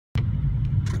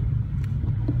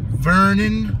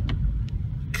Vernon,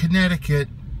 Connecticut.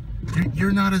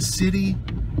 You're not a city.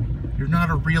 You're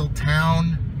not a real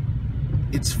town.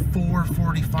 It's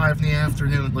 4:45 in the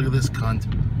afternoon. Look at this cunt.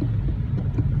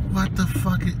 What the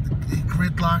fuck? It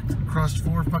gridlocked across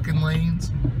 4 fucking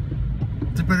lanes?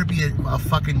 There better be a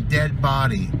fucking dead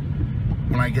body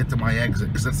when I get to my exit,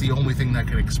 because that's the only thing that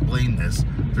can explain this.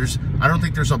 I don't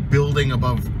think there's a building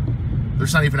above.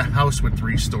 There's not even a house with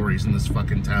 3 stories in this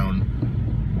fucking town.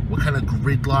 What kind of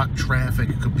gridlock traffic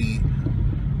could be?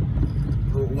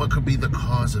 What could be the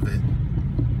cause of it?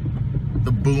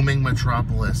 The booming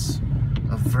metropolis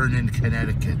of Vernon,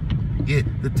 Connecticut. Yeah,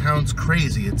 the town's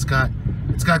crazy. It's got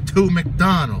 2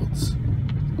 McDonald's.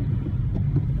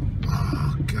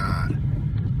 Oh God,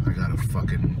 I gotta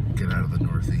fucking get out of the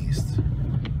Northeast.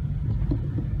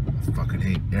 I fucking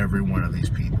hate every one of these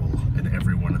people and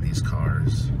every one of these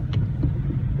cars.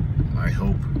 I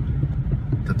hope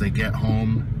that they get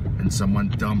home and someone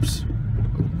dumps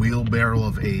a wheelbarrow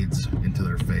of AIDS into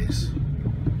their face.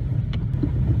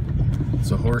 It's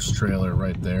a horse trailer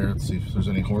right there. Let's see if there's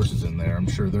any horses in there. I'm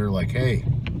sure they're like, hey.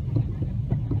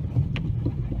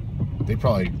 They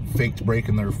probably faked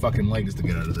breaking their fucking legs to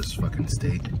get out of this fucking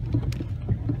state.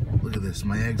 Look at this.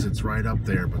 My exit's right up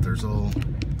there, but there's all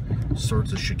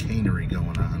sorts of chicanery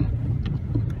going on.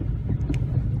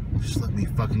 Just let me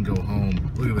fucking go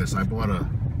home. Look at this. I bought a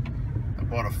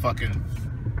fucking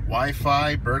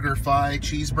Wi-Fi, BurgerFi,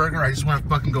 cheeseburger. I just want to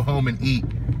fucking go home and eat.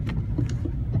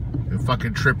 A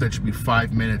fucking trip that should be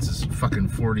 5 minutes is fucking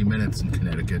 40 minutes in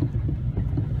Connecticut.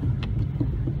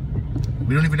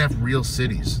 We don't even have real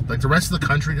cities. Like, the rest of the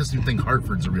country doesn't even think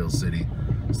Hartford's a real city.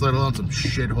 So let alone some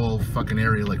shithole fucking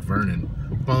area like Vernon.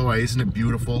 By the way, isn't it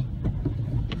beautiful?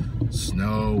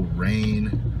 Snow,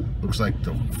 rain. Looks like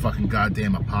the fucking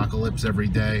goddamn apocalypse every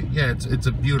day. Yeah, it's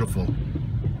a beautiful.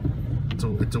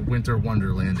 It's a winter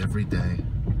wonderland every day.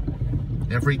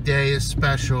 Every day is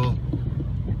special.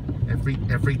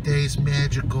 Every day is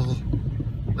magical.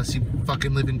 Unless you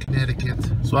fucking live in Connecticut.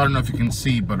 So I don't know if you can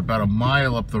see, but about a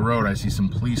mile up the road I see some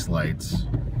police lights.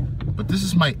 But this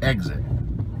is my exit.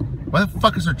 Why the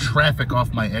fuck is there traffic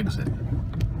off my exit?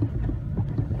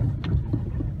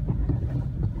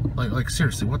 Like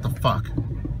seriously, what the fuck?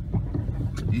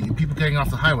 People getting off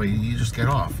the highway, you just get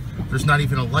off. There's not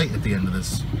even a light at the end of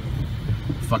this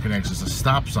fucking exit. It's a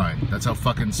stop sign. That's how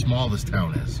fucking small this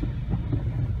town is.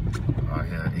 Oh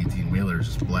yeah, 18-wheelers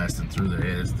just blasting through there.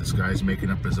 Yeah, this guy's making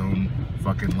up his own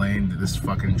fucking lane. This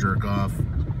fucking jerk off.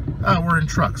 Oh, we're in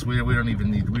trucks. We don't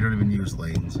even use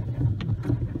lanes.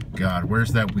 God,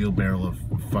 where's that wheelbarrow of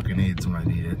fucking AIDS when I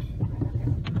need it?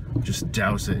 Just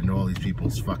douse it into all these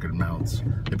people's fucking mouths.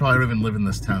 They probably don't even live in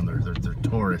this town. They're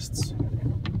tourists.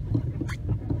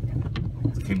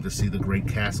 They came to see the great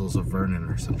castles of Vernon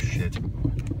or some shit.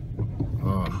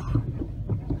 Oh,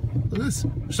 look at this.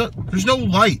 There's no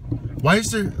light. Why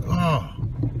is there? Oh,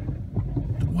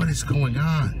 what is going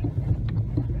on?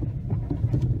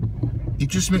 It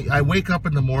just I wake up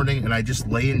in the morning and I just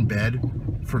lay in bed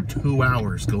for 2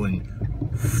 hours going,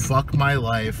 fuck my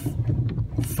life,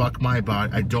 fuck my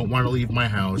body. I don't want to leave my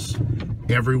house.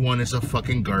 Everyone is a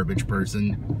fucking garbage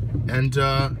person, and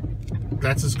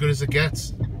that's as good as it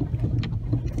gets.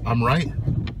 I'm right.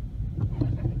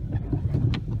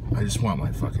 I just want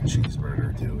my fucking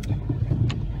cheeseburger, dude.